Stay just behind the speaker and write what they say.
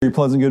very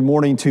pleasant good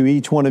morning to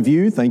each one of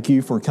you. Thank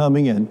you for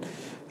coming and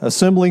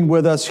assembling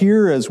with us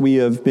here as we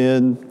have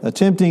been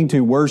attempting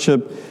to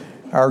worship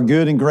our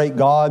good and great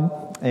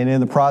God, and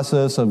in the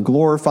process of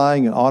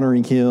glorifying and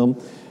honoring Him,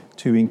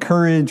 to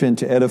encourage and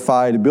to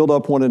edify, to build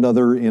up one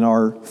another in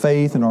our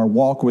faith and our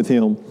walk with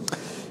Him.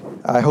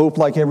 I hope,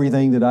 like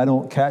everything, that I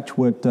don't catch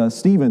what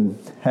Stephen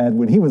had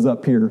when he was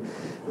up here.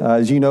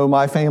 As you know,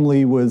 my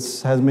family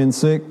has been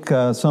sick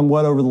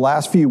somewhat over the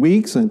last few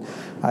weeks, and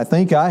I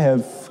think I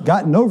have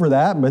gotten over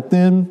that. But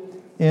then,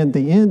 at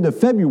the end of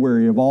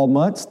February of all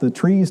months, the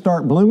trees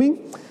start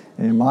blooming,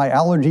 and my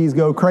allergies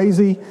go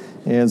crazy,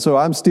 and so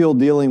I'm still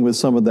dealing with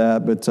some of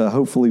that. But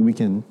hopefully, we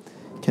can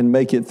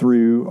make it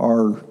through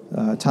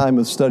our time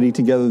of study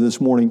together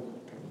this morning.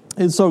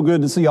 It's so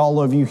good to see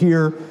all of you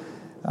here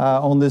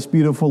on this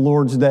beautiful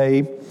Lord's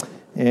Day.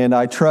 And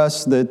I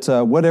trust that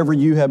whatever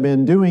you have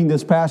been doing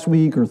this past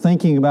week or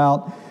thinking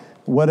about,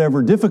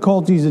 whatever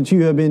difficulties that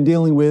you have been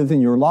dealing with in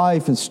your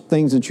life, and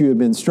things that you have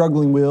been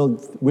struggling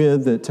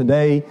with, that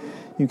today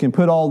you can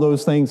put all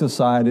those things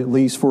aside, at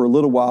least for a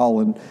little while,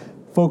 and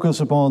focus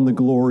upon the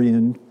glory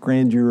and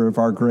grandeur of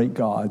our great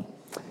God.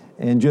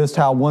 And just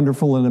how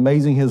wonderful and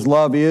amazing His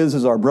love is,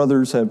 as our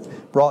brothers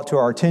have brought to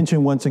our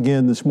attention once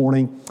again this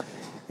morning.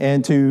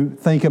 And to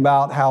think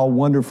about how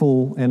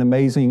wonderful and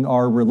amazing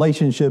our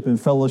relationship and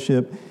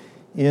fellowship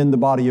in the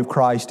body of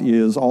Christ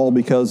is, all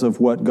because of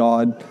what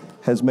God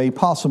has made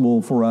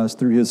possible for us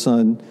through His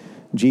Son,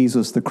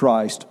 Jesus the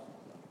Christ.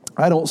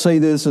 I don't say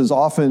this as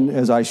often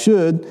as I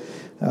should.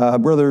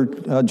 Brother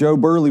Joe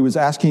Burley was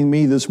asking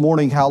me this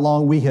morning how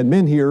long we had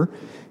been here,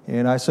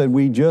 and I said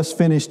we just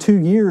finished 2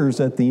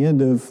 years at the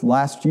end of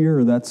last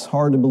year. That's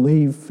hard to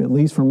believe, at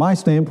least from my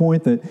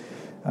standpoint, that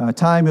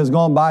time has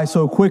gone by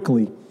so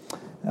quickly.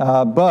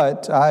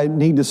 But I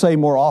need to say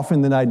more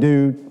often than I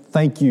do,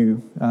 thank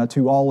you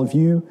to all of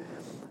you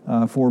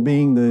for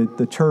being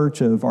the church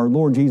of our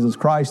Lord Jesus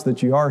Christ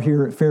that you are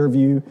here at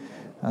Fairview.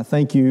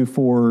 Thank you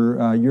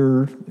for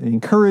your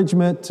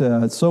encouragement.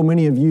 So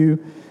many of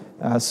you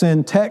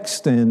send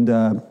text and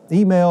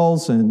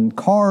emails and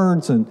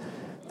cards and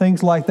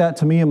things like that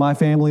to me and my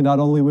family, not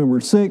only when we're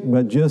sick,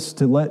 but just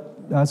to let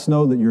us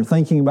know that you're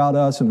thinking about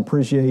us and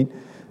appreciate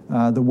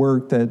the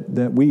work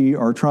that we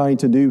are trying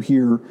to do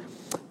here.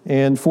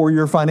 And for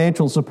your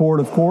financial support,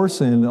 of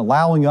course, and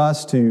allowing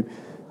us,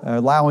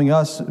 at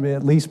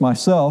least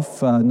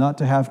myself, not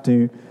to have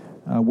to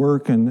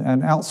work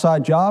an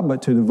outside job,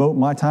 but to devote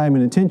my time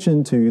and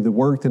attention to the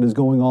work that is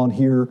going on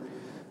here.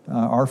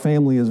 Our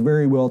family is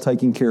very well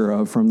taken care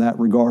of from that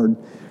regard.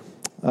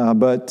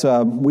 But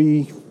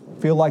we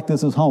feel like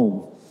this is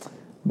home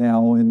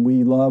now, and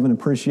we love and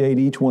appreciate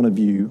each one of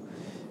you.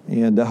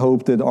 And I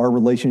hope that our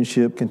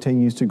relationship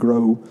continues to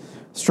grow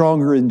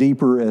stronger and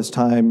deeper as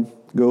time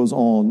goes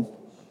on.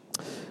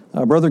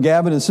 Brother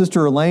Gavin and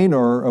Sister Elaine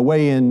are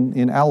away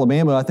in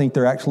Alabama. I think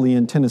they're actually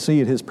in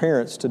Tennessee at his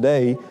parents'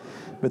 today,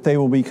 but they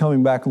will be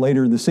coming back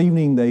later this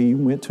evening. They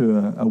went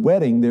to a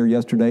wedding there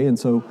yesterday, and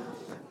so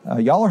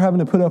y'all are having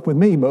to put up with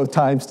me both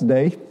times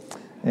today.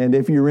 And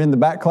if you were in the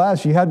back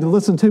class, you had to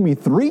listen to me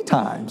 3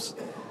 times.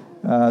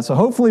 So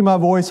hopefully my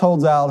voice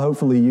holds out.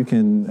 Hopefully you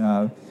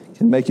can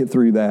make it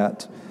through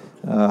that.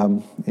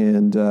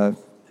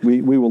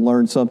 We will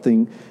learn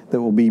something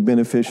that will be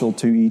beneficial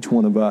to each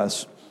one of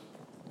us.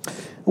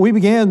 We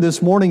began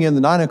this morning in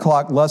the 9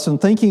 o'clock lesson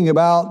thinking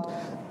about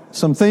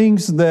some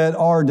things that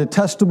are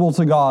detestable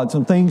to God,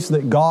 some things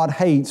that God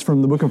hates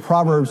from the book of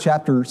Proverbs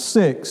chapter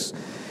 6.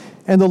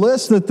 And the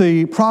list that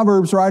the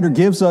Proverbs writer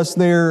gives us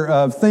there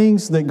of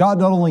things that God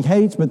not only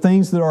hates, but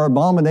things that are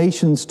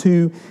abominations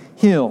to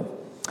Him.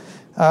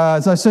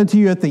 As I said to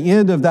you at the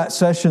end of that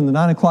session, the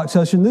 9 o'clock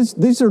session,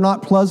 these are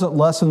not pleasant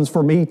lessons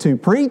for me to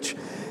preach.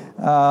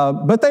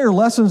 But they are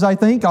lessons, I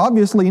think.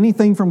 Obviously,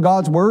 anything from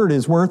God's Word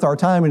is worth our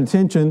time and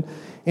attention.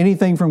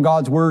 Anything from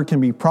God's Word can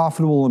be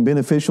profitable and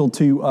beneficial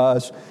to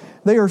us.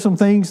 They are some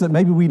things that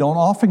maybe we don't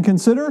often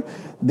consider.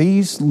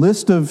 These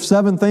list of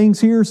 7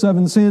 things here,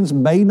 7 sins,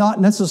 may not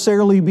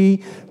necessarily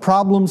be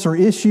problems or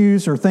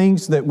issues or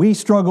things that we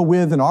struggle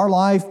with in our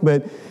life,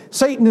 but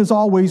Satan is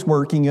always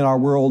working in our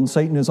world, and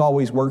Satan is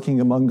always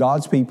working among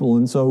God's people.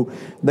 And so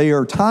they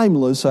are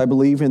timeless, I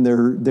believe, in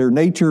their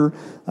nature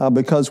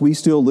because we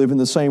still live in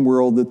the same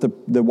world that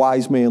the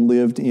wise man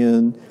lived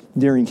in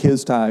during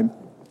his time.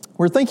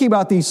 We're thinking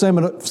about these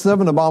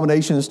 7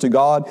 abominations to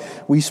God.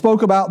 We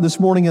spoke about this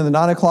morning in the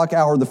 9 o'clock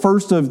hour, the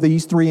first of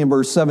these 3 in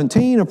verse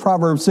 17 of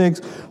Proverbs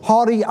 6,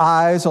 haughty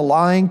eyes, a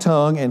lying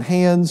tongue, and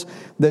hands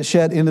that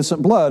shed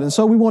innocent blood. And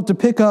so we want to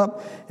pick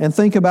up and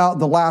think about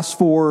the last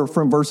 4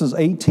 from verses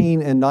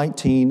 18 and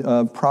 19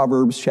 of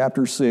Proverbs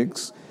chapter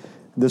 6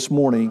 this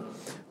morning.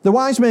 The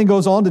wise man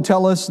goes on to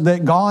tell us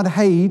that God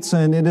hates,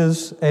 and it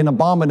is an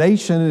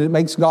abomination, and it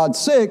makes God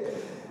sick,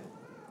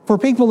 for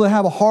people that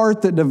have a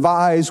heart that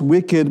devise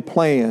wicked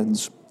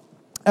plans.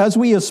 As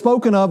we have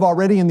spoken of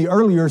already in the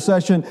earlier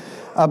session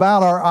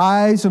about our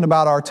eyes and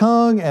about our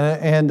tongue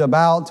and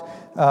about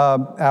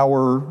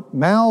our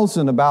mouths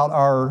and about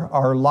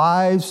our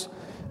lives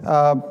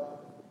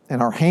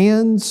and our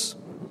hands,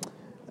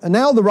 And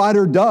now the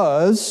writer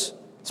does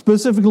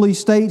specifically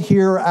state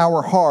here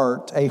our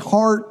heart, a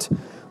heart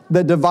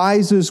that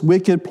devises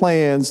wicked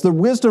plans. The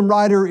wisdom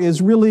writer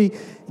is really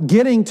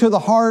getting to the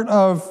heart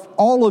of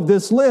all of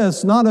this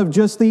list, not of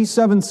just these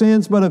 7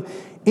 sins, but of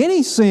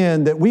any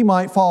sin that we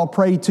might fall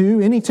prey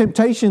to, any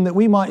temptation that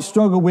we might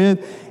struggle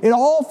with. It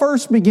all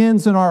first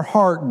begins in our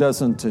heart,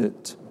 doesn't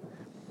it?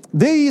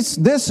 This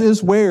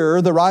is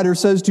where the writer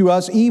says to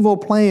us, evil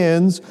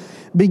plans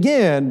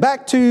begin.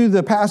 Back to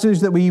the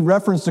passage that we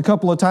referenced a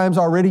couple of times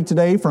already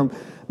today from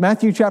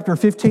Matthew chapter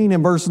 15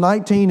 and verse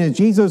 19, as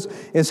Jesus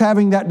is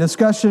having that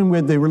discussion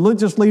with the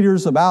religious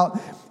leaders about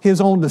his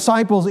own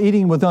disciples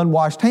eating with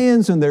unwashed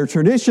hands and their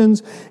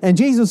traditions. And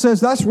Jesus says,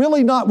 that's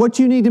really not what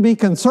you need to be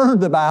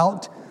concerned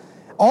about.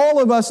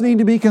 All of us need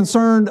to be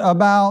concerned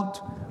about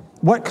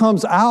what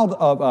comes out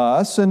of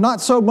us, and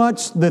not so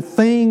much the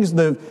things,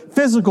 the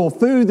physical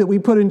food that we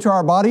put into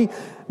our body,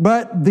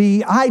 but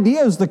the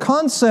ideas, the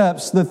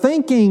concepts, the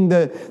thinking,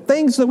 the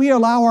things that we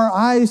allow our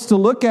eyes to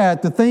look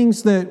at, the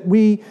things that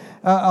we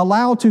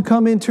allow to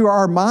come into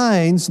our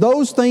minds,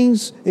 those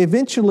things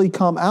eventually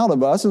come out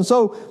of us. And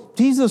so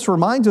Jesus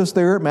reminds us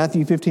there at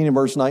Matthew 15 and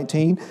verse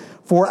 19,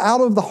 for out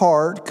of the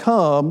heart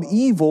come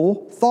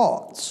evil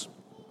thoughts.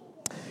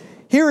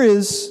 Here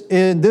is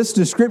in this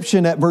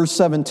description at verse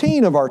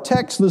 17 of our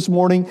text this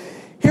morning.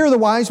 Here the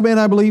wise man,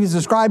 I believe, is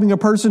describing a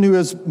person who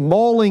is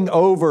mulling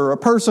over, a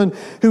person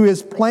who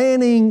is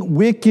planning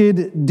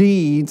wicked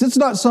deeds. It's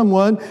not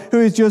someone who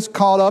is just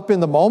caught up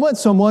in the moment,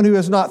 someone who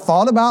has not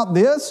thought about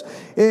this.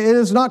 It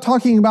is not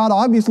talking about,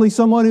 obviously,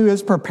 someone who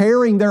is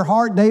preparing their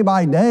heart day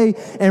by day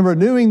and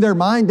renewing their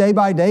mind day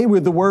by day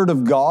with the Word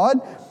of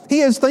God. He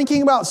is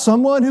thinking about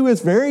someone who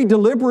is very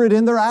deliberate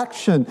in their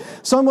action,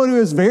 someone who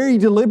is very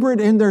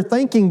deliberate in their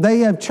thinking. They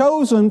have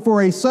chosen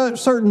for a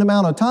certain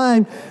amount of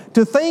time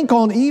to think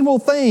on evil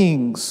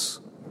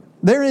things.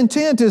 Their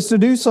intent is to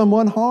do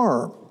someone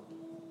harm.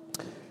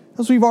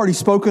 As we've already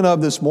spoken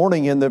of this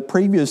morning in the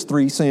previous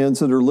 3 sins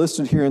that are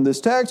listed here in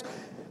this text,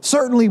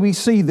 certainly we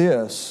see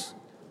this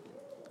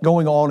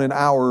going on in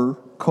our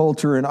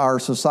culture, in our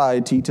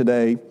society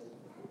today.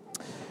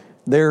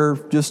 There,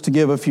 just to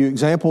give a few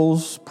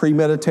examples,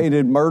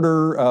 premeditated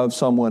murder of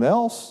someone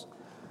else.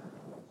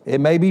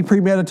 It may be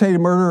premeditated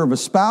murder of a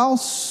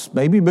spouse,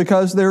 maybe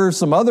because there are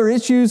some other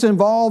issues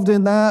involved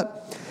in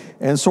that.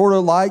 And sort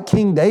of like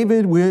King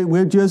David,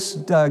 we'll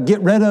just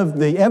get rid of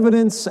the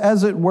evidence,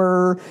 as it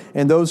were,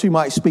 and those who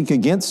might speak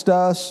against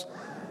us.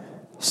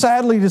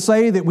 Sadly to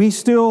say that we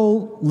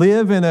still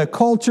live in a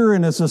culture,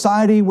 in a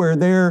society where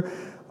there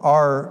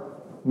are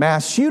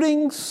mass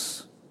shootings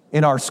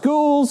in our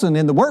schools and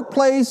in the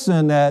workplace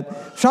and at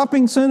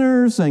shopping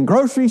centers and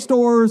grocery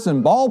stores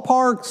and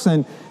ballparks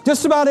and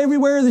just about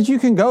everywhere that you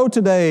can go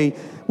today.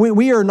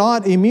 We are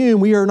not immune.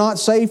 We are not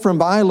safe from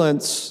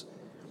violence.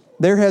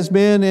 There has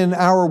been in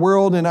our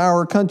world, in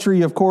our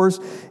country, of course,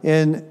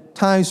 in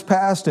times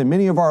past, in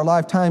many of our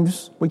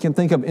lifetimes, we can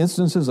think of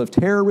instances of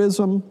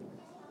terrorism.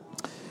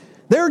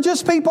 There are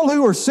just people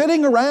who are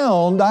sitting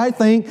around. I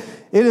think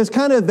it is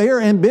kind of their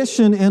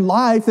ambition in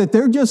life that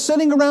they're just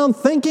sitting around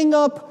thinking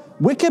up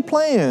wicked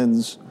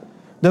plans,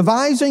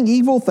 devising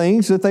evil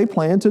things that they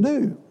plan to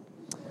do.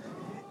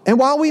 And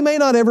while we may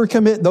not ever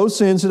commit those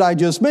sins that I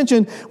just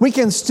mentioned, we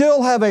can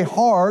still have a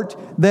heart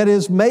that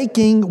is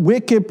making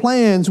wicked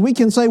plans. We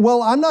can say,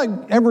 well, I'm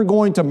not ever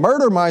going to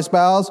murder my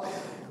spouse,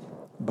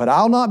 but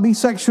I'll not be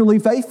sexually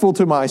faithful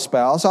to my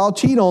spouse. I'll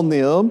cheat on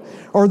them.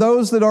 Or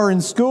those that are in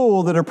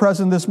school that are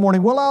present this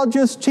morning, well, I'll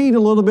just cheat a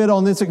little bit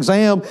on this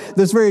exam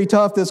that's very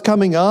tough that's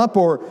coming up.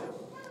 Or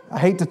I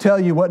hate to tell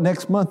you what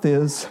next month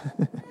is.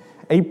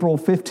 April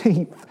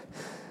 15th,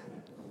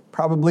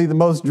 probably the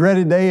most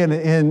dreaded day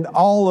in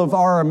all of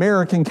our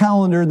American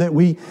calendar, that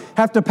we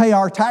have to pay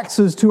our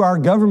taxes to our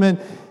government.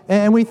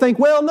 And we think,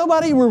 well,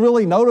 nobody will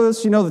really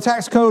notice. You know, the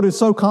tax code is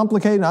so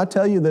complicated. And I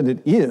tell you that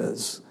it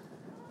is.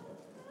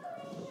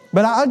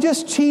 But I'll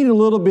just cheat a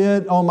little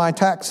bit on my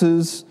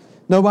taxes.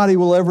 Nobody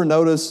will ever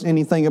notice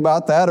anything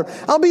about that. Or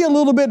I'll be a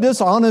little bit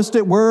dishonest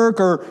at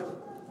work, or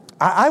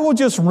I will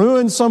just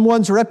ruin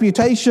someone's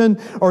reputation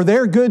or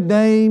their good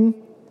name.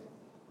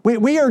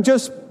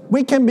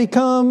 We can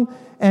become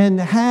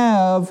and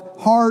have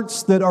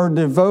hearts that are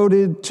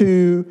devoted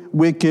to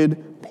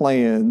wicked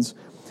plans.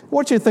 I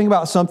want you to think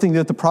about something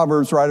that the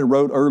Proverbs writer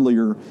wrote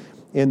earlier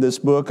in this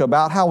book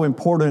about how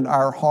important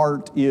our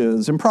heart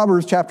is. In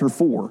Proverbs chapter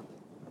 4,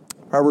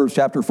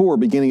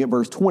 beginning at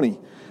verse 20,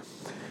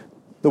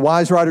 the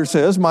wise writer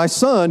says, "My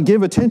son,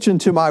 give attention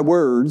to my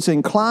words,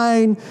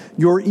 incline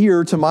your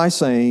ear to my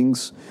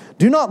sayings.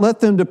 Do not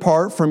let them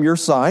depart from your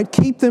sight.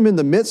 Keep them in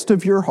the midst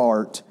of your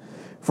heart.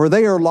 For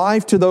they are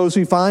life to those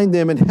who find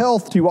them and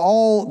health to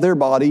all their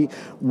body.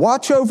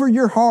 Watch over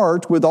your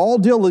heart with all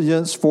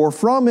diligence, for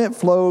from it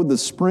flow the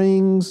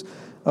springs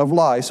of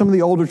life." Some of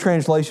the older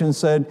translations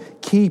said,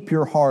 "Keep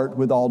your heart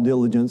with all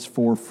diligence,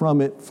 for from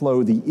it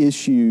flow the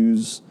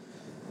issues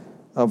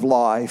of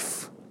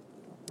life."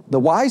 The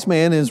wise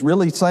man is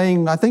really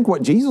saying, I think,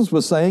 what Jesus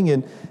was saying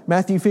in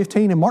Matthew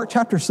 15 and Mark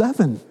chapter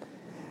 7.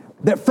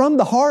 That from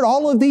the heart,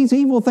 all of these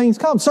evil things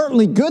come.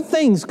 Certainly good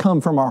things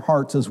come from our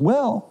hearts as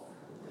well.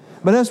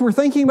 But as we're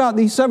thinking about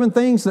these 7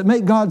 things that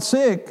make God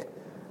sick,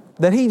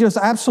 that He just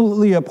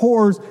absolutely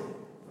abhors,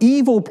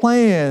 evil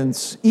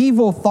plans,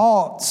 evil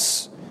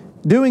thoughts,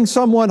 doing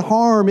someone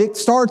harm, it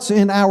starts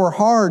in our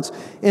hearts.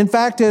 In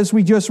fact, as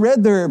we just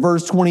read there at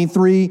verse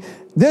 23,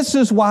 this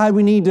is why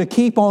we need to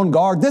keep on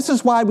guard. This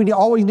is why we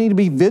always need to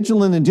be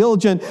vigilant and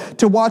diligent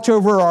to watch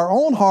over our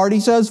own heart. He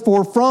says,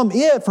 for from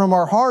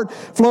our heart,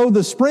 flow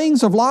the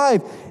springs of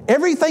life.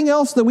 Everything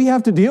else that we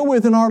have to deal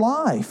with in our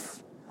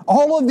life,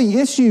 all of the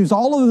issues,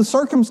 all of the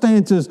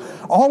circumstances,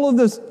 all of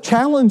the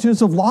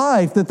challenges of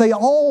life, that they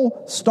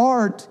all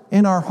start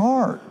in our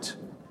heart.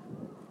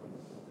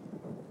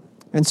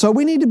 And so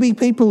we need to be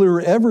people who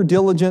are ever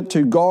diligent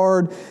to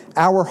guard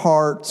our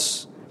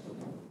hearts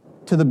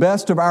to the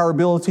best of our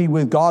ability,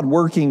 with God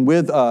working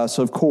with us,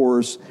 of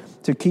course,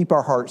 to keep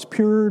our hearts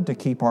pure, to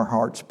keep our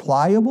hearts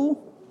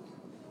pliable,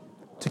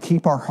 to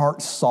keep our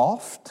hearts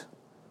soft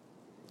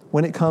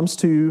when it comes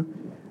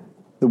to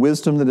the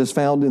wisdom that is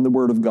found in the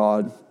Word of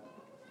God.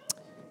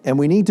 And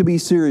we need to be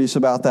serious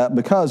about that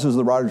because, as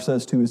the writer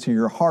says to us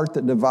here, a heart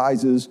that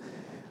devises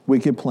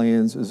wicked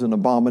plans is an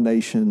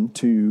abomination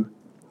to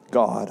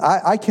God.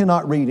 I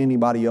cannot read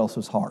anybody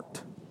else's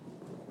heart.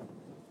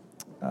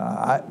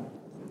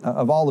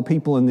 Of all the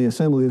people in the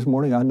assembly this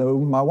morning, I know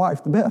my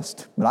wife the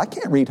best, but I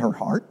can't read her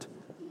heart.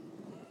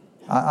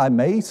 I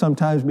may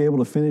sometimes be able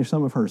to finish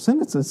some of her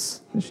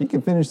sentences, and she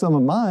can finish some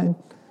of mine,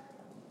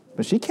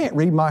 but she can't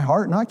read my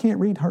heart, and I can't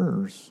read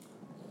hers.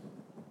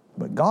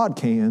 But God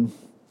can.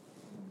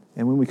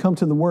 And when we come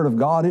to the Word of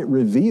God, it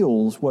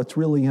reveals what's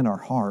really in our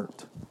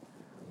heart.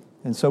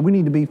 And so we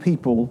need to be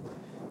people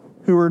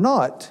who are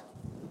not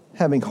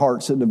having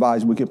hearts that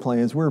devise wicked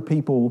plans. We're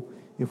people,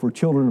 if we're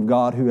children of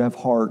God, who have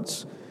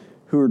hearts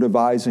who are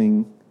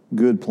devising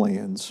good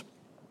plans.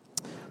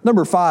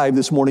 Number 5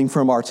 this morning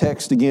from our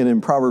text, again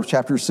in Proverbs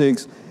chapter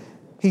 6,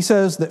 he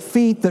says that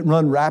feet that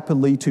run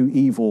rapidly to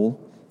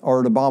evil are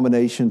an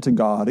abomination to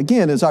God.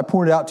 Again, as I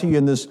pointed out to you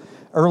in this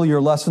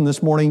earlier lesson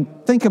this morning,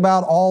 think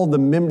about all the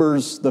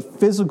members, the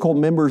physical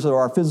members of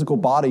our physical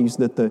bodies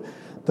that the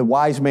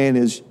wise man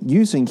is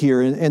using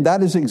here. And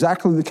that is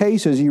exactly the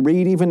case as you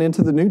read even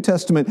into the New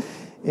Testament.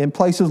 In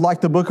places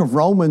like the book of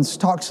Romans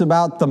talks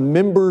about the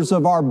members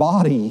of our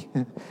body,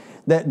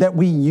 that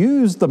we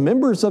use the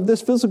members of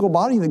this physical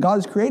body that God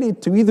has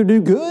created to either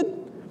do good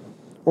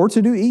or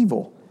to do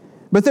evil.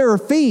 But there are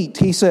feet,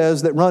 he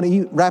says, that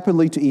run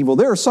rapidly to evil.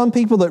 There are some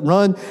people that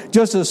run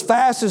just as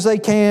fast as they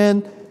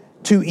can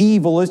to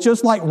evil. It's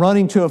just like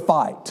running to a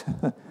fight.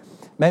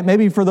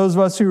 Maybe for those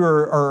of us who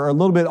are a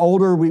little bit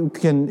older,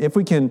 if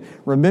we can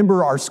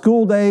remember our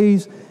school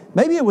days,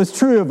 maybe it was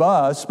true of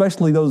us,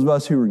 especially those of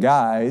us who were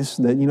guys,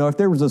 that, if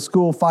there was a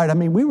school fight,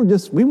 we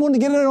wanted to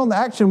get in on the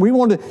action. We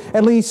wanted to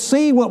at least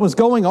see what was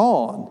going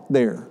on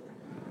there.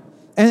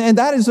 And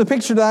that is the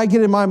picture that I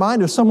get in my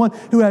mind of someone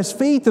who has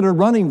feet that are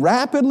running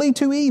rapidly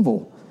to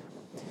evil.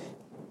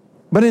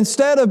 But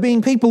instead of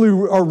being people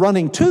who are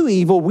running to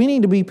evil, we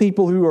need to be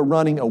people who are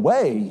running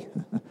away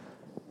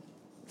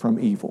from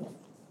evil.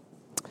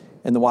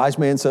 And the wise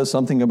man says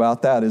something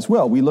about that as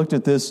well. We looked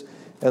at this,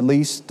 at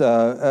least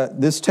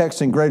this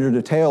text in greater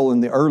detail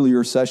in the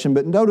earlier session,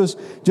 but notice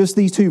just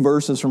these 2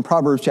 verses from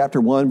Proverbs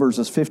chapter 1,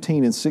 verses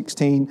 15 and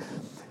 16,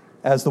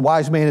 as the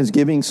wise man is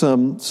giving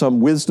some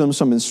wisdom,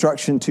 some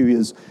instruction to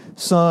his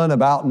son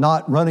about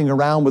not running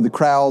around with a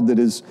crowd that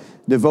is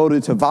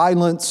devoted to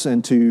violence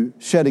and to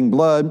shedding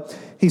blood.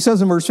 He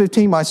says in verse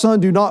 15, "My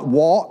son, do not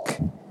walk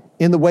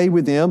in the way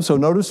with them." So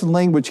notice the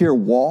language here,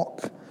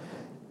 walk.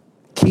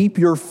 "Keep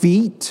your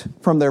feet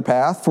from their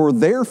path, for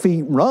their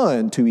feet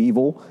run to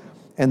evil,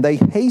 and they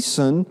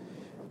hasten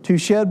to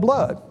shed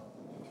blood."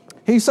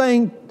 He's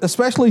saying,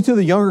 especially to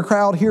the younger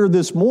crowd here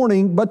this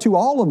morning, but to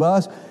all of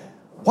us,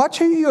 watch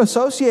who you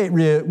associate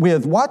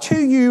with. Watch who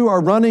you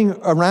are running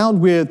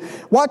around with.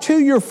 Watch who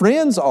your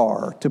friends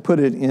are, to put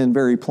it in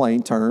very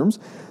plain terms.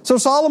 So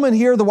Solomon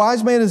here, the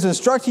wise man, is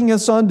instructing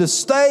his son to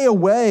stay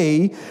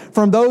away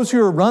from those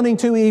who are running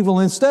to evil.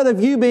 Instead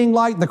of you being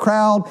like the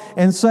crowd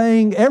and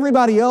saying,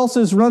 everybody else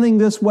is running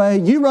this way,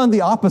 you run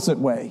the opposite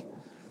way.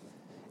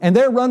 And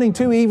they're running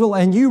to evil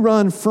and you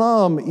run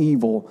from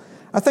evil.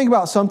 I think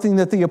about something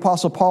that the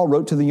Apostle Paul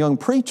wrote to the young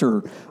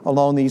preacher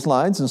along these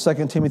lines in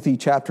 2 Timothy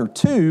chapter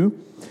 2,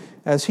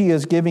 as he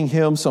is giving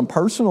him some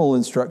personal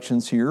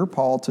instructions here,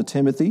 Paul to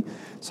Timothy.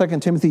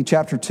 2 Timothy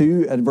chapter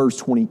 2 at verse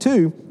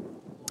 22,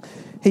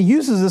 he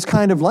uses this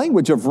kind of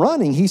language of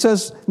running. He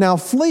says, "Now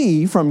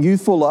flee from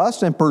youthful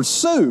lust and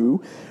pursue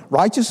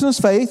righteousness,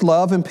 faith,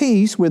 love, and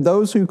peace with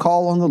those who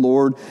call on the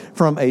Lord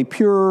from a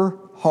pure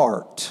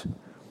heart."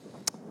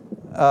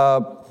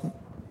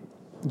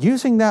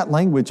 Using that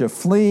language of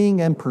fleeing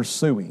and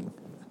pursuing.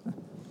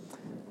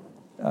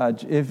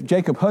 If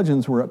Jacob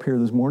Hudgens were up here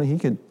this morning, he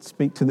could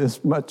speak to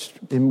this much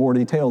in more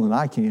detail than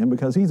I can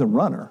because he's a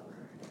runner.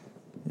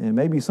 And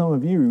maybe some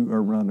of you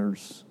are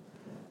runners.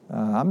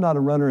 I'm not a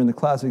runner in the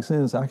classic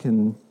sense. I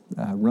can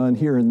run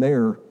here and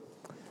there.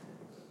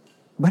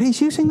 But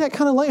he's using that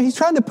kind of language. He's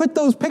trying to put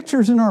those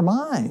pictures in our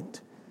mind.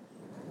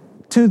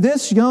 To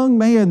this young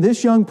man,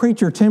 this young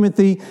preacher,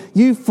 Timothy,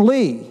 you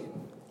flee.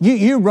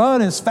 You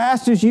run as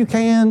fast as you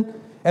can,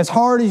 as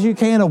hard as you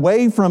can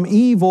away from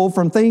evil,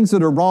 from things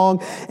that are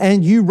wrong.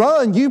 And you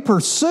run, you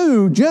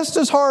pursue just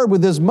as hard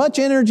with as much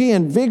energy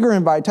and vigor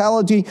and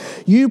vitality.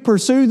 You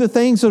pursue the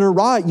things that are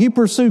right. You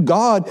pursue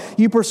God.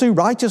 You pursue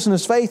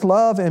righteousness, faith,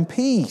 love, and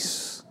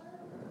peace.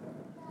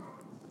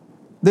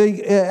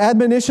 The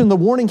admonition, the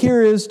warning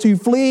here is to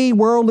flee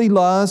worldly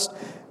lust.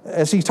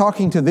 As he's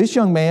talking to this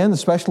young man,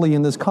 especially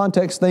in this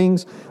context,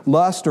 things,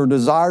 lust or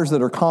desires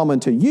that are common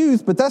to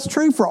youth, but that's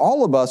true for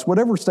all of us,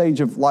 whatever stage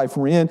of life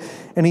we're in.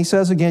 And he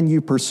says again, you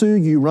pursue,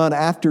 you run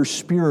after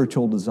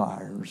spiritual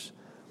desires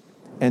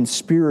and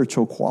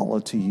spiritual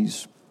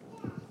qualities.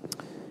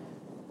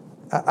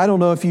 I don't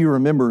know if you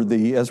remember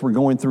as we're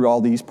going through all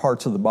these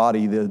parts of the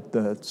body,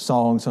 the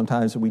songs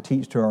sometimes that we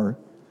teach to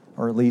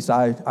or at least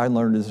I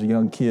learned as a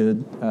young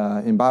kid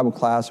in Bible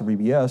class or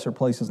VBS or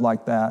places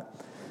like that.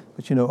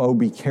 But oh,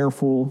 be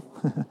careful,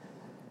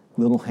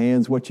 little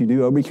hands, what you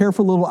do. Oh, be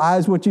careful, little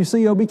eyes, what you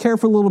see. Oh, be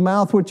careful, little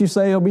mouth, what you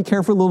say. Oh, be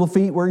careful, little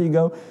feet, where you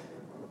go.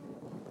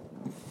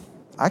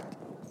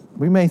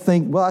 We may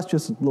think, well, that's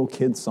just a little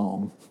kid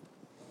song.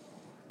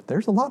 But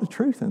there's a lot of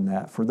truth in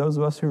that for those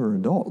of us who are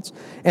adults.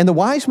 And the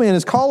wise man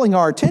is calling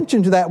our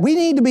attention to that. We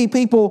need to be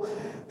people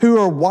who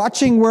are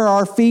watching where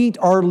our feet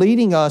are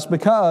leading us,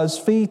 because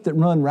feet that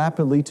run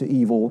rapidly to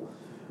evil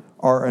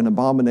are an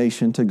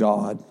abomination to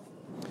God.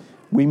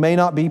 We may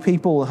not be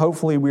people,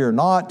 hopefully we are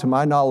not. To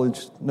my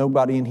knowledge,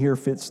 nobody in here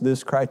fits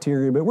this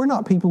criteria, but we're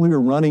not people who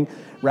are running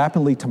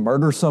rapidly to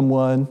murder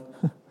someone.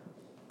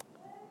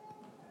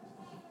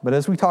 But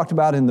as we talked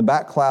about in the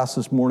back class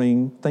this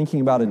morning,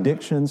 thinking about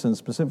addictions and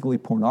specifically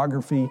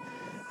pornography,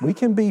 we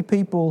can be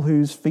people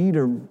whose feet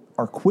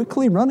are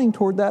quickly running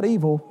toward that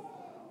evil,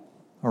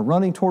 or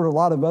running toward a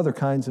lot of other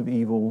kinds of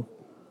evil.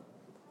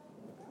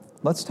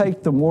 Let's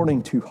take the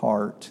warning to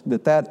heart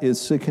that is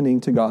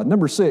sickening to God.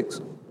 Number 6.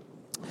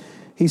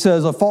 He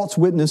says, a false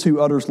witness who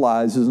utters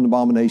lies is an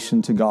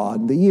abomination to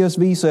God. The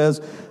ESV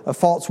says, a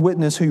false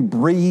witness who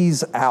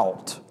breathes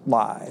out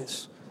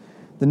lies.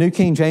 The New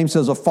King James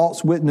says, a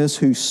false witness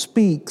who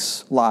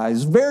speaks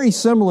lies. Very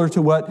similar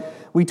to what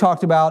we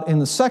talked about in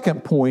the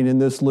second point in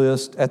this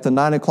list at the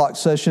 9 o'clock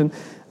session.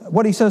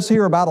 What he says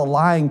here about a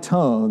lying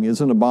tongue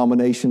is an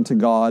abomination to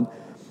God.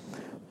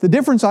 The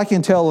difference I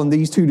can tell in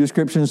these two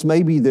descriptions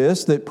may be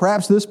this, that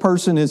perhaps this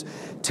person is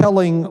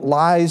telling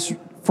lies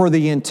for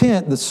the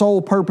intent, the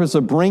sole purpose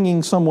of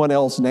bringing someone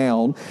else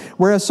down,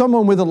 whereas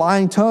someone with a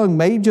lying tongue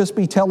may just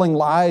be telling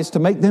lies to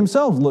make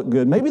themselves look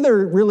good. Maybe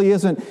there really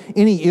isn't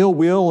any ill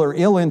will or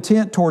ill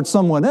intent towards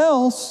someone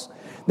else.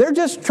 They're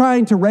just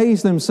trying to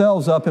raise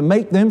themselves up and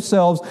make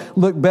themselves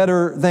look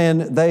better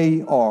than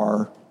they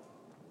are.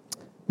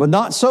 But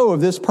not so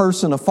of this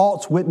person, a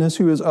false witness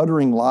who is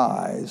uttering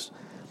lies,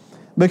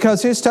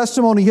 because his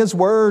testimony, his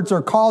words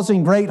are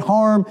causing great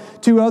harm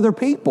to other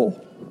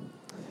people.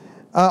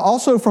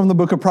 Also from the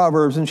book of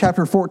Proverbs in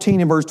chapter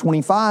 14 and verse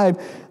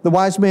 25, the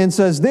wise man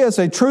says this,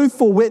 a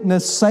truthful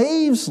witness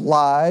saves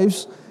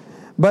lives,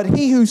 but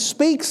he who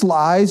speaks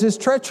lies is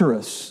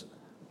treacherous.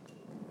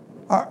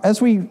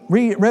 As we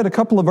read a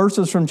couple of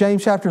verses from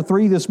James chapter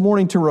 3 this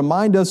morning to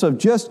remind us of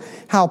just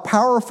how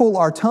powerful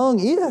our tongue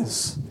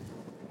is.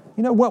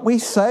 What we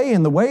say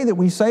and the way that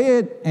we say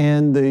it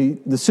and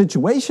the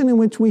situation in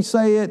which we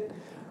say it,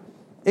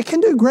 it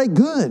can do great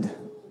good,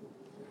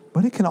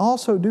 but it can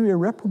also do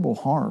irreparable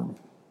harm.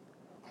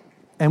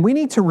 And we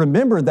need to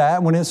remember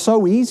that when it's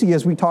so easy,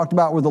 as we talked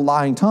about with the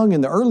lying tongue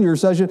in the earlier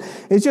session,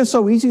 it's just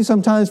so easy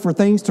sometimes for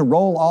things to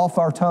roll off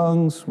our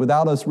tongues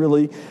without us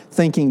really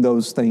thinking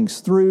those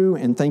things through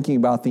and thinking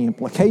about the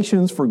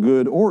implications for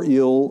good or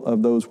ill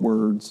of those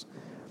words.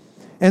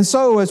 And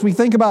so as we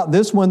think about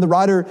this one, the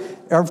writer,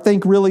 I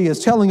think, really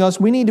is telling us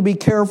we need to be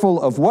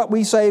careful of what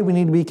we say. We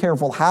need to be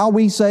careful how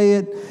we say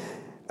it,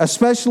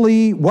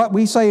 especially what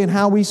we say and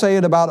how we say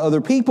it about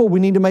other people. We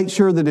need to make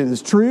sure that it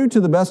is true to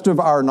the best of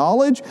our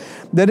knowledge,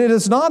 that it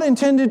is not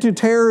intended to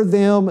tear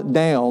them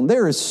down.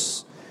 There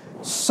is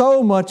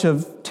so much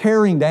of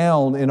tearing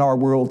down in our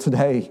world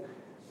today.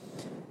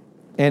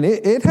 And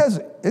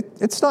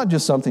it's not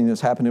just something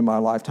that's happened in my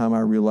lifetime, I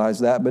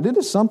realize that, but it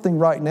is something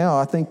right now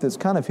I think that's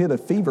kind of hit a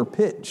fever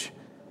pitch.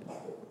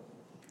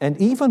 And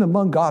even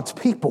among God's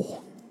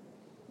people,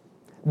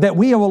 that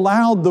we have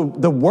allowed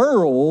the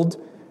world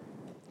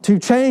to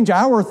change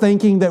our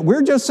thinking that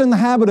we're just in the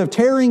habit of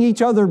tearing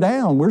each other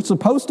down. We're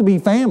supposed to be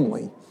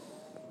family.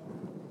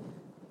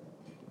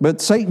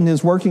 But Satan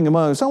is working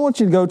among us. I want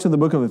you to go to the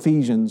book of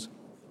Ephesians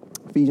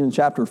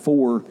chapter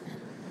 4.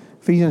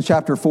 Ephesians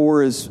chapter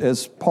 4,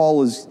 as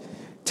Paul is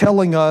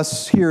telling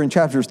us here in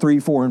chapters 3,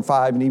 4, and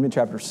 5, and even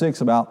chapter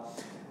 6 about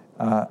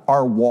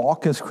our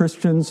walk as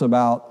Christians,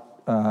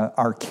 about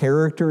our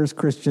character as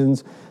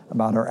Christians,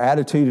 about our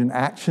attitude and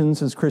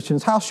actions as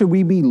Christians. How should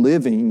we be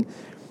living?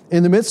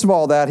 In the midst of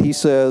all that, he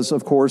says,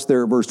 of course,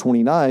 there at verse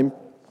 29,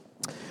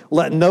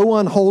 Let no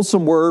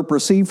unwholesome word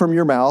proceed from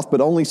your mouth, but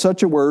only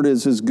such a word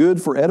as is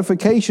good for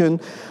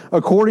edification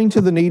according to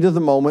the need of the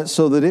moment,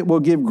 so that it will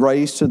give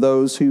grace to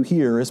those who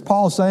hear. Is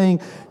Paul saying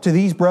to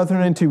these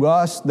brethren and to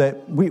us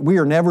that we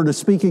are never to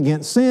speak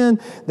against sin,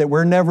 that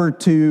we're never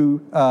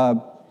to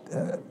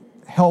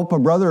help a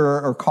brother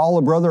or call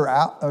a brother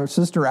out or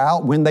sister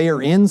out when they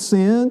are in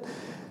sin,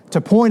 to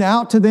point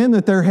out to them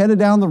that they're headed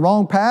down the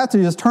wrong path, to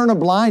just turn a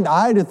blind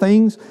eye to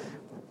things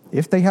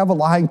if they have a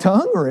lying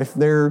tongue or if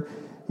they're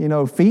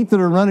feet that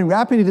are running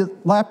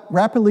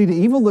rapidly to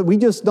evil,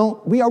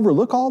 that we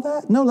overlook all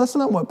that? No, that's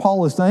not what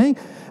Paul is saying.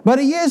 But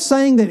he is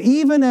saying that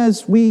even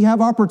as we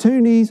have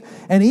opportunities,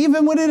 and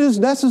even when it is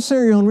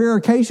necessary on rare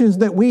occasions,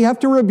 that we have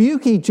to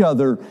rebuke each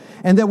other,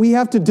 and that we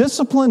have to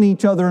discipline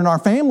each other in our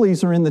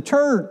families or in the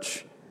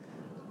church,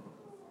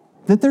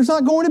 that there's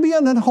not going to be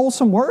an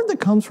unwholesome word that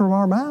comes from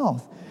our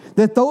mouth.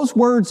 That those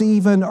words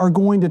even are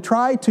going to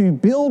try to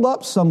build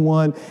up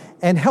someone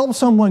and help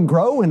someone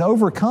grow and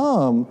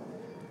overcome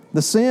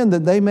the sin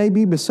that they may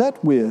be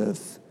beset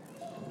with.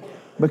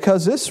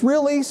 Because it's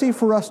real easy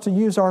for us to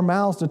use our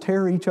mouths to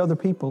tear each other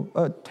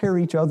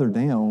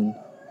down.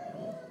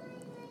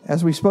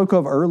 As we spoke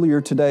of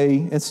earlier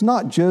today, it's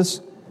not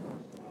just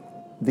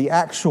the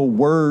actual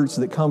words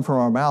that come from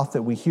our mouth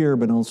that we hear,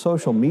 but on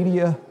social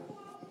media,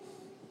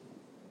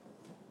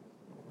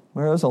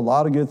 well, there's a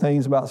lot of good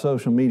things about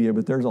social media,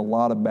 but there's a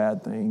lot of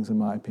bad things, in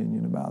my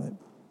opinion, about it.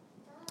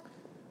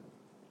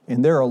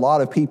 And there are a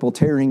lot of people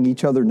tearing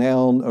each other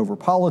down over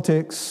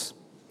politics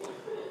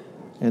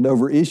and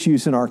over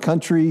issues in our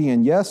country,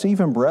 and yes,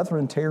 even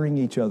brethren tearing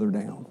each other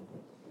down.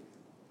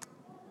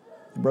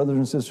 Brothers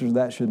and sisters,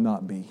 that should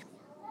not be.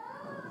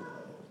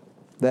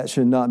 That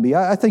should not be.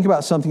 I think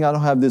about something, I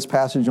don't have this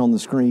passage on the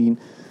screen,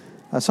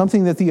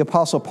 something that the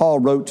Apostle Paul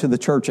wrote to the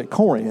church at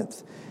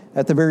Corinth.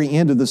 At the very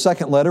end of the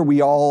second letter,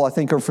 we all, I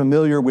think, are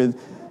familiar with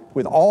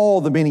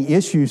all the many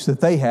issues that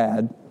they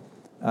had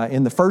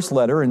in the first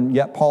letter, and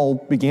yet Paul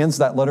begins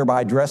that letter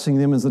by addressing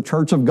them as the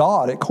church of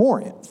God at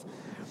Corinth.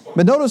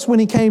 But notice when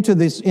he came to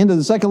this end of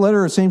the second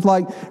letter, it seems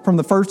like from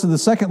the first to the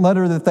second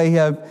letter that they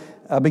have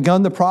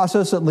begun the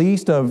process at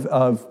least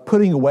of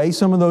putting away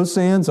some of those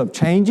sins, of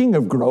changing,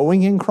 of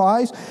growing in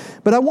Christ.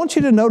 But I want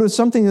you to notice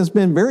something that's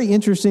been very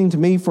interesting to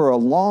me for a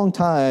long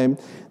time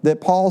that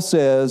Paul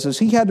says, as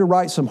he had to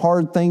write some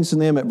hard things to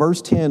them at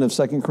verse 10 of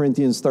 2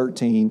 Corinthians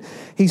 13.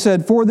 He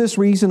said, "For this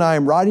reason I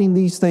am writing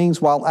these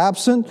things while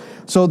absent,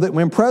 so that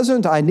when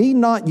present I need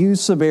not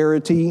use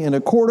severity in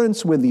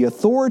accordance with the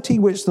authority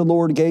which the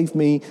Lord gave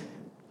me."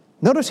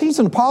 Notice he's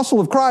an apostle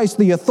of Christ,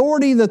 the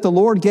authority that the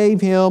Lord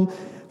gave him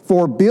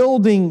for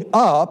building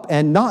up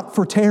and not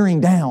for tearing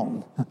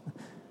down.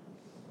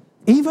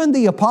 Even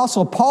the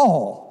Apostle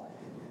Paul,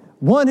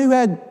 one who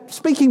had,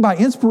 speaking by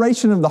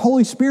inspiration of the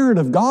Holy Spirit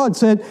of God,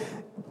 said,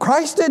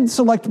 Christ didn't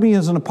select me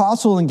as an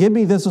apostle and give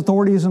me this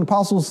authority as an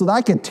apostle so that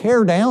I could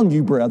tear down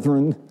you,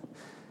 brethren.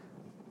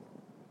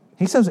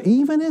 He says,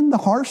 even in the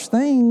harsh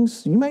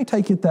things, you may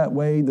take it that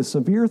way, the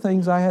severe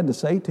things I had to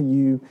say to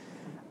you,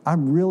 I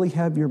really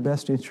have your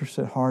best interest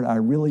at heart. I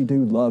really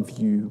do love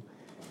you.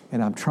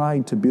 And I'm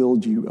trying to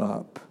build you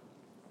up.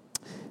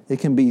 It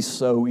can be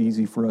so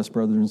easy for us,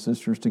 brothers and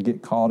sisters, to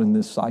get caught in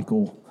this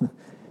cycle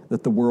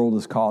that the world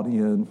is caught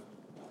in.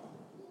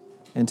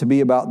 And to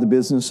be about the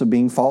business of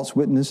being false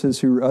witnesses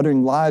who are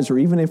uttering lies, or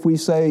even if we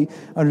say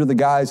under the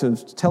guise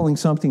of telling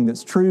something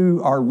that's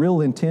true, our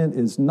real intent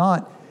is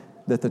not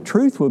that the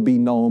truth would be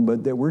known,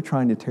 but that we're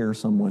trying to tear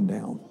someone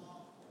down.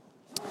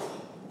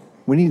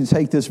 We need to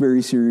take this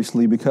very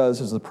seriously because,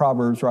 as the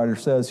Proverbs writer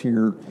says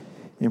here,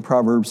 in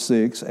Proverbs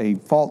 6, a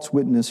false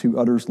witness who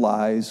utters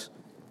lies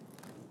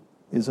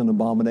is an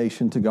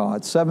abomination to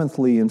God.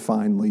 Seventhly and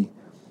finally,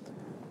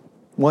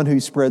 one who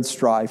spreads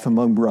strife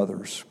among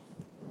brothers.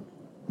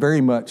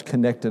 Very much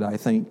connected, I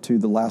think, to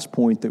the last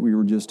point that we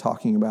were just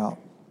talking about.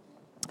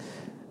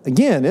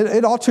 Again,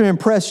 it ought to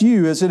impress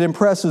you as it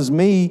impresses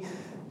me.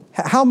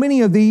 How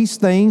many of these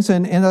things,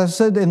 and as I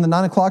said in the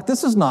 9 o'clock,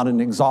 this is not an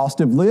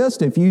exhaustive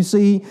list. If you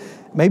see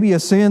maybe a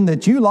sin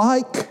that you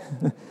like,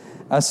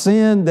 a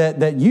sin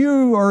that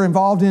you are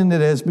involved in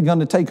that has begun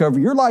to take over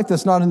your life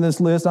that's not in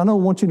this list, I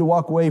don't want you to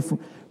walk away from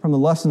the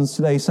lessons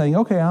today saying,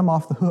 okay, I'm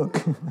off the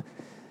hook.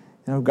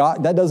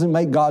 God, that doesn't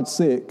make God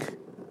sick.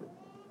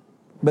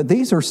 But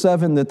these are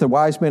 7 that the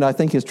wise man, I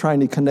think, is trying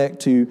to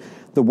connect to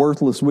the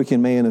worthless, wicked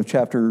man of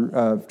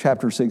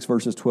chapter 6,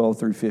 verses 12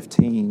 through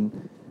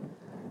 15.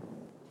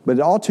 But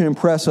it ought to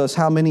impress us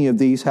how many of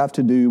these have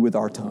to do with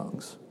our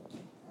tongues.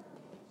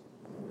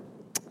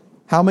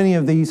 How many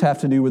of these have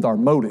to do with our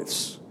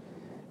motives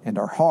and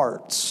our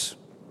hearts.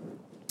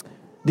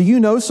 Do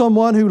you know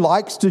someone who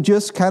likes to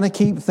just kind of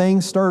keep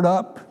things stirred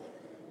up?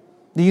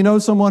 Do you know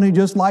someone who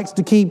just likes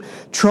to keep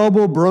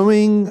trouble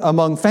brewing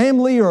among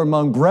family or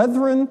among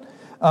brethren,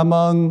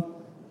 among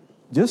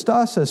just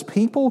us as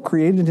people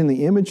created in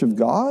the image of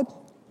God?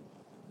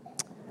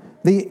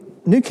 The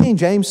New King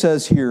James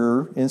says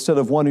here, instead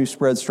of one who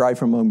spreads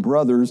strife among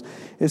brothers,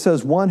 it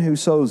says one who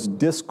sows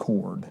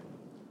discord.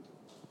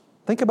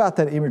 Think about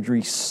that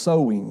imagery,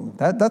 sowing.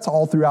 That's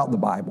all throughout the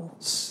Bible.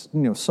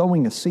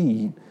 sowing a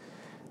seed,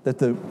 that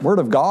the Word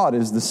of God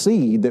is the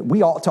seed that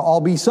we ought to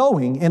all be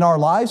sowing in our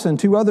lives and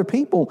to other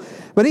people.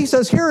 But he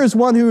says, here is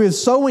one who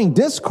is sowing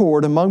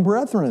discord among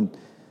brethren.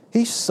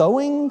 He's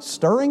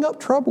stirring up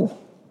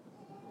trouble.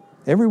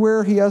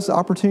 Everywhere he has the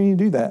opportunity to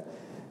do that.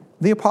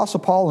 The Apostle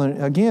Paul,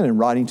 again, in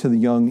writing to the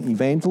young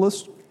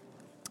evangelist,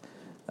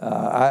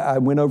 I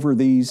went over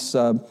these,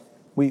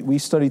 we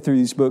studied through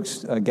these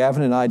books.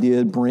 Gavin and I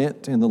did.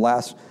 Brent, in the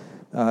last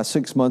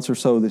 6 months or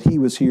so that he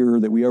was here,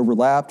 that we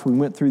overlapped, we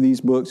went through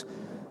these books.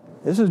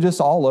 This is just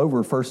all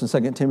over 1 and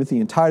 2 Timothy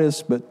and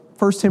Titus, but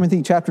 1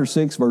 Timothy chapter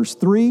 6, verse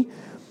 3,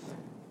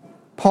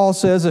 Paul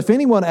says, if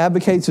anyone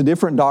advocates a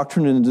different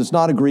doctrine and does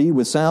not agree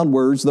with sound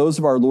words, those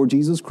of our Lord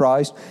Jesus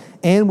Christ,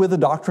 and with a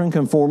doctrine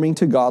conforming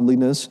to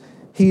godliness,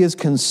 he is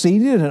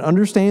conceited and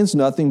understands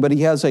nothing, but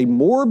he has a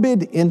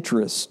morbid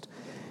interest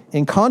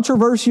in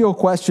controversial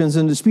questions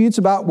and disputes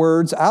about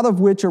words, out of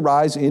which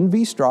arise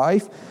envy,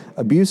 strife,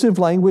 abusive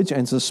language,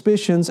 and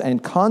suspicions,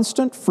 and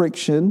constant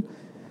friction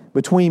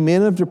between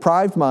men of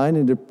depraved mind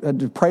and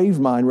depraved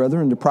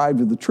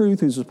of the truth,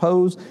 who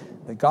suppose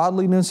that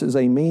godliness is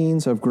a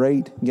means of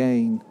great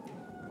gain.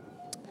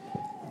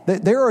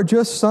 That there are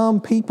just some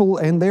people,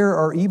 and there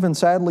are even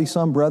sadly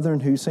some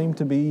brethren who seem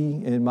to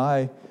be, in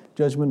my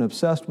judgment,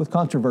 obsessed with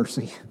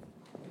controversy.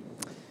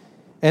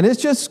 And it's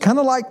just kind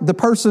of like the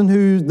person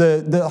who,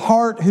 the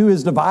heart who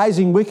is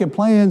devising wicked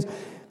plans.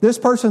 This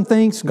person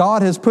thinks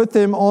God has put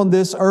them on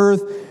this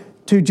earth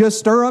to just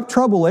stir up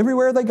trouble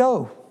everywhere they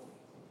go.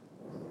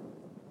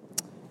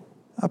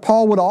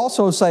 Paul would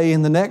also say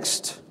in the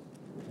next,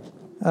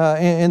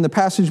 in the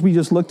passage we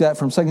just looked at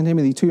from 2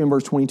 Timothy 2 and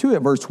verse 22,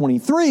 at verse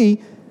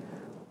 23,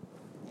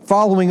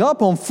 following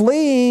up on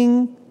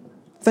fleeing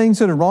things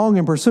that are wrong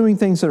and pursuing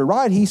things that are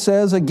right, he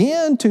says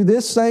again to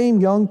this same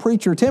young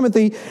preacher,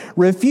 Timothy,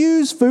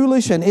 refuse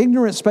foolish and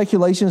ignorant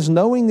speculations,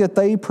 knowing that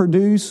they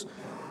produce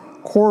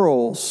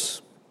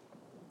quarrels.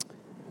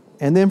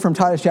 And then from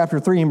Titus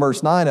chapter 3 and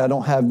verse 9, I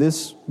don't have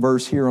this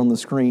verse here on the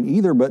screen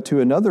either, but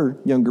to another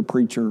younger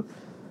preacher,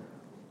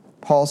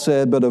 Paul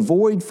said, but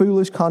avoid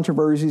foolish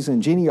controversies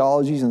and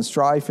genealogies and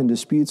strife and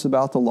disputes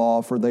about the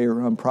law, for they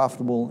are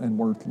unprofitable and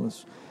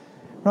worthless.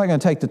 We're not going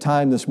to take the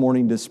time this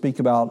morning to speak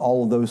about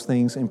all of those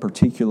things in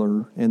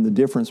particular and the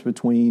difference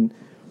between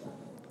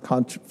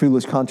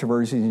foolish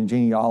controversies and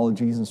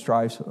genealogies and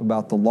strifes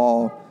about the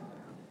law.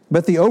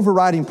 But the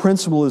overriding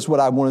principle is what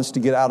I want us to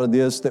get out of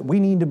this, that we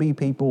need to be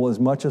people as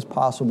much as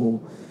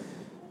possible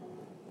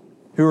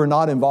who are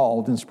not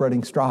involved in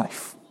spreading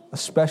strife,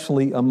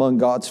 especially among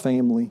God's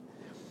family.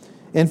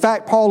 In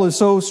fact, Paul is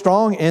so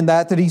strong in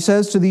that he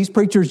says to these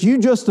preachers, you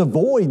just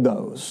avoid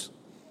those.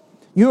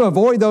 You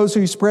avoid those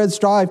who spread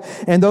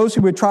strife and those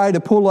who would try to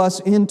pull us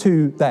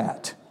into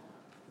that.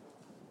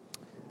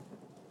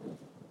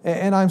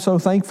 And I'm so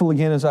thankful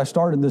again as I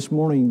started this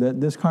morning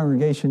that this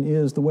congregation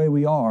is the way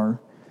we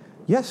are.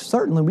 Yes,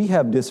 certainly we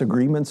have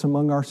disagreements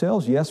among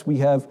ourselves. Yes, we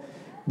have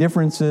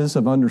differences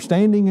of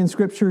understanding in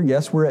Scripture.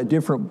 Yes, we're at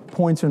different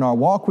points in our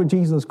walk with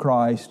Jesus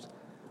Christ.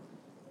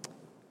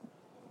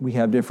 We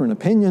have different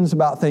opinions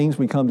about things.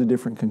 We come to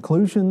different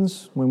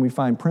conclusions when we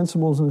find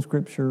principles in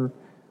Scripture.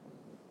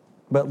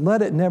 But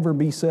let it never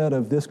be said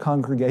of this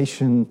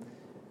congregation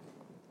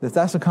that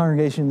that's a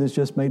congregation that's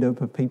just made up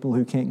of people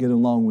who can't get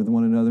along with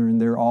one another and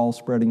they're all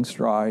spreading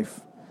strife.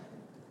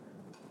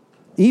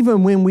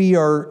 Even when we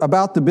are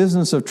about the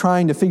business of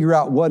trying to figure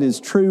out what is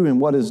true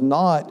and what is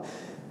not,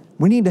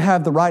 we need to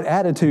have the right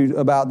attitude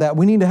about that.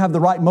 We need to have the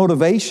right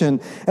motivation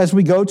as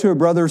we go to a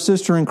brother or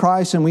sister in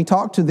Christ and we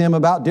talk to them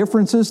about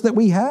differences that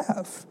we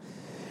have.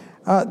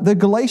 The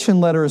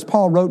Galatian letter, as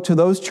Paul wrote to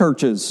those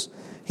churches,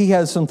 he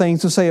has some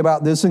things to say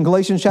about this. In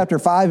Galatians chapter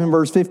 5 and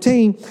verse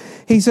 15,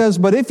 he says,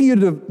 but if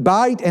you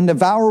bite and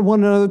devour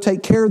one another,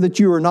 take care that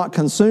you are not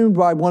consumed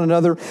by one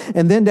another.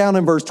 And then down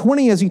in verse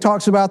 20, as he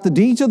talks about the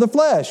deeds of the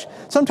flesh,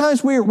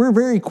 sometimes we're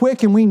very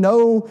quick and we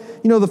know,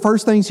 the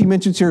first things he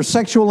mentions here,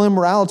 sexual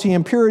immorality,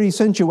 impurity,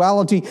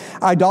 sensuality,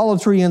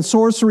 idolatry, and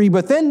sorcery.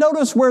 But then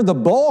notice where the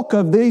bulk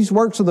of these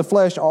works of the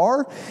flesh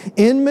are: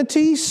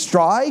 enmity,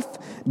 strife,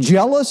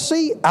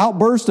 jealousy,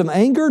 outbursts of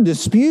anger,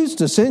 disputes,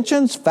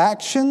 dissensions,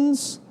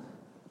 factions.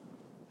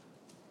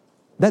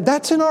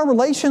 That's in our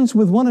relations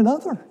with one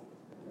another.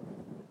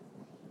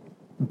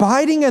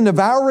 Biting and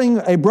devouring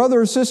a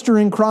brother or sister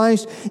in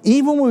Christ,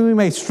 even when we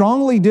may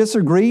strongly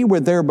disagree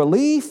with their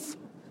belief,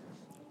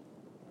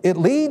 it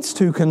leads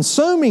to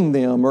consuming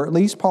them, or at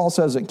least Paul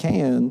says it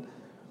can.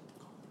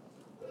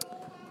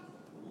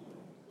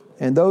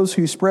 And those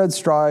who spread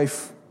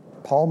strife,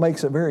 Paul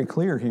makes it very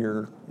clear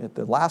here at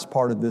the last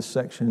part of this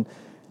section,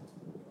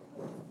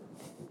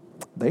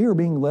 they are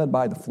being led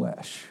by the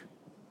flesh.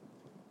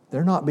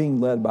 They're not being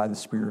led by the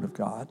Spirit of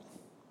God.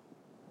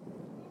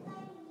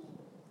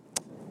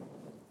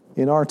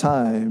 In our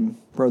time,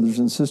 brothers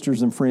and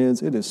sisters and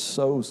friends, it is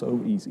so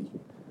easy.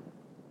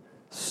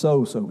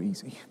 So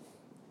easy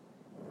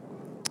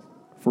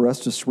for us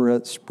to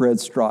spread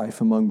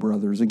strife among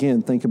brothers.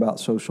 Again, think about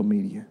social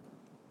media.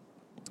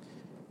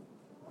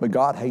 But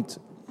God hates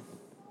it.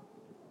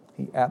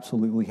 He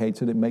absolutely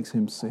hates it. It makes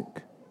him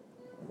sick.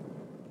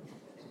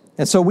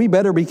 And so we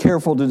better be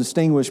careful to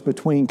distinguish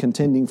between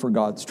contending for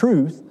God's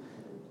truth,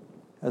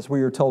 as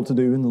we are told to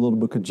do in the little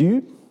book of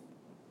Jude.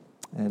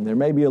 And there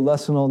may be a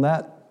lesson on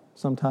that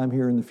sometime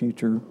here in the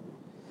future.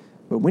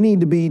 But we need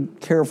to be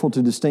careful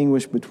to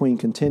distinguish between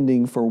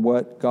contending for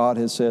what God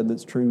has said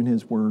that's true in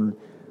His Word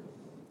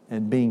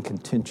and being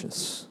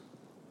contentious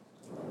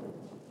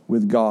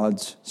with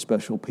God's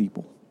special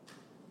people.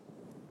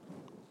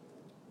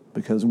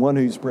 Because one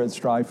who spreads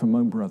strife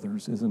among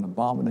brothers is an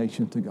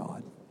abomination to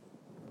God.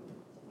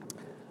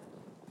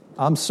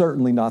 I'm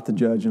certainly not the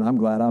judge, and I'm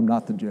glad I'm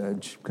not the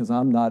judge, because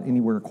I'm not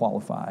anywhere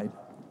qualified.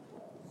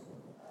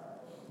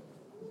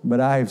 But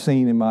I have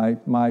seen in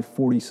my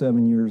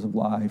 47 years of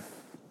life,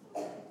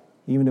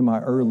 even in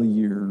my early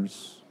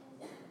years,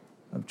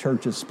 of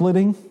churches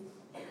splitting,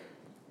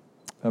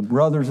 of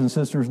brothers and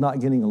sisters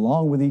not getting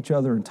along with each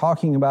other and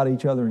talking about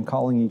each other and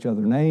calling each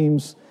other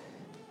names.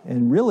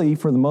 And really,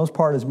 for the most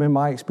part, it's been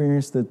my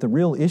experience that the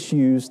real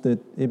issues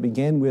that it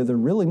began with are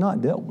really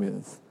not dealt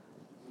with.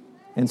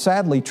 And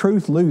sadly,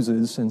 truth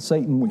loses and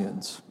Satan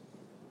wins.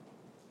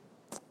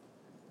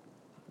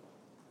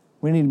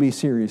 We need to be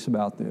serious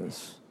about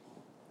this.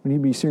 We need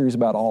to be serious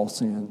about all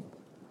sin.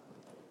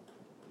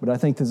 But I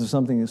think this is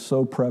something that's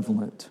so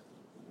prevalent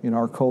in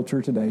our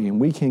culture today, and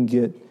we can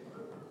get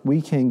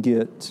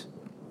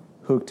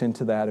hooked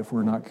into that if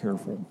we're not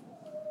careful.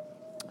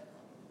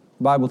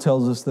 The Bible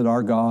tells us that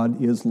our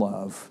God is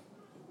love,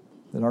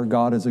 that our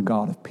God is a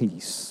God of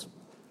peace.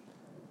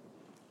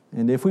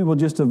 And if we will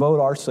just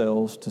devote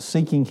ourselves to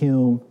seeking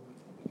Him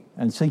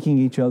and seeking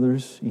each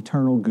other's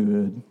eternal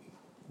good,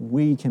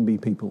 we can be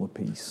people of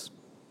peace.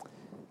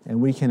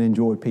 And we can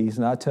enjoy peace.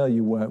 And I tell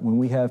you what, when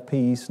we have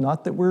peace,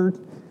 not that we're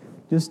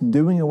just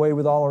doing away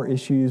with all our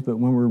issues, but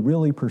when we're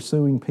really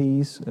pursuing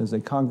peace as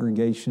a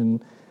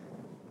congregation,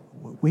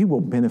 we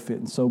will benefit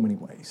in so many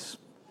ways.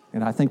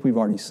 And I think we've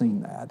already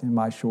seen that in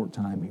my short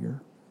time here.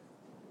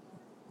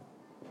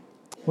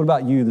 What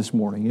about you this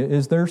morning?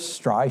 Is there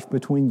strife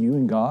between you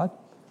and God?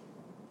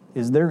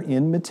 Is there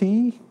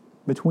enmity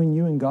between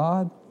you and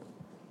God?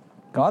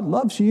 God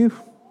loves you.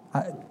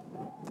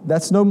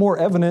 That's no more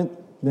evident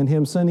than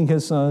Him sending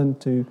His Son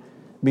to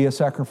be a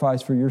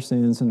sacrifice for your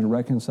sins and to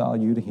reconcile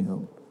you to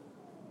Him.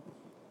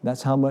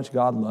 That's how much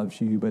God loves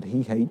you, but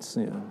He hates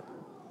sin.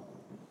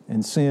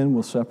 And sin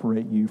will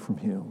separate you from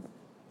Him.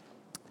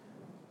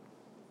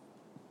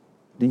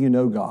 Do you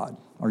know God?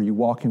 Are you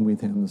walking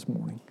with Him this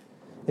morning?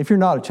 If you're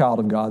not a child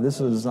of God, this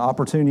is an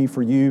opportunity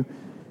for you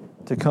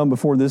to come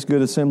before this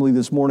good assembly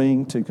this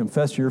morning to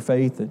confess your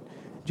faith that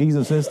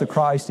Jesus is the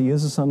Christ, He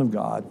is the Son of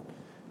God,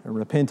 and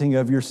repenting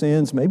of your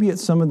sins. Maybe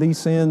it's some of these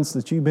sins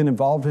that you've been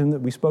involved in that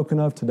we've spoken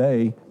of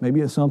today.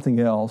 Maybe it's something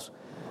else.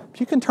 But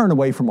you can turn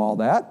away from all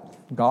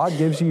that. God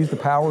gives you the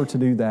power to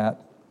do that.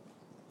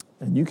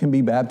 And you can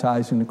be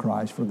baptized into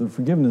Christ for the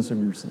forgiveness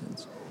of your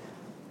sins.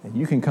 And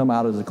you can come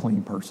out as a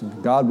clean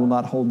person. God will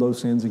not hold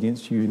those sins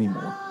against you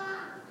anymore.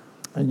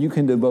 And you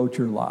can devote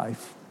your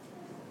life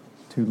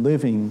to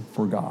living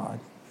for God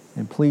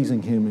and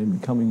pleasing Him and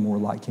becoming more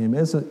like Him.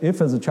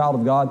 If as a child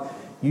of God,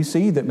 you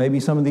see that maybe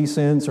some of these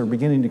sins are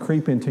beginning to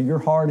creep into your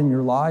heart and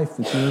your life,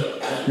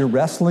 that you're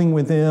wrestling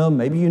with them,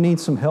 maybe you need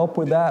some help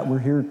with that, we're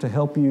here to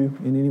help you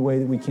in any way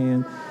that we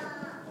can.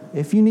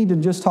 If you need to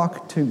just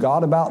talk to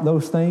God about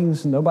those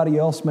things, nobody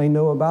else may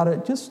know about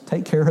it, just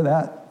take care of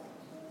that,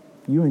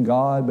 you and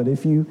God. But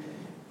if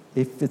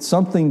it's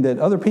something that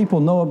other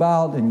people know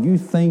about and you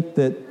think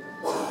that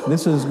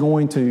this is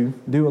going to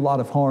do a lot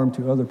of harm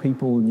to other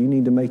people, you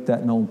need to make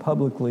that known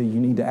publicly. You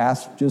need to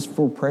ask just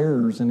for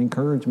prayers and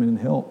encouragement and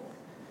help.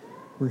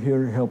 We're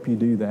here to help you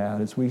do that.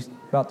 As we're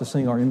about to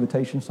sing our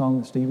invitation song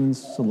that Stephen's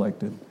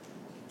selected,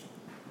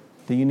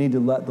 do you need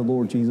to let the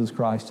Lord Jesus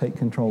Christ take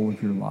control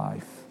of your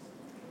life?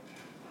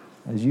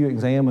 As you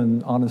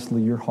examine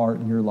honestly your heart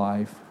and your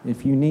life,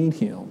 if you need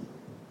Him,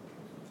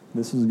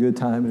 this is a good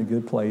time and a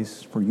good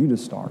place for you to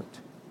start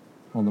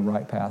on the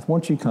right path.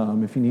 Once you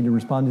come, if you need to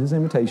respond to His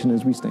invitation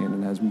as we stand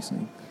and as we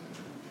sing.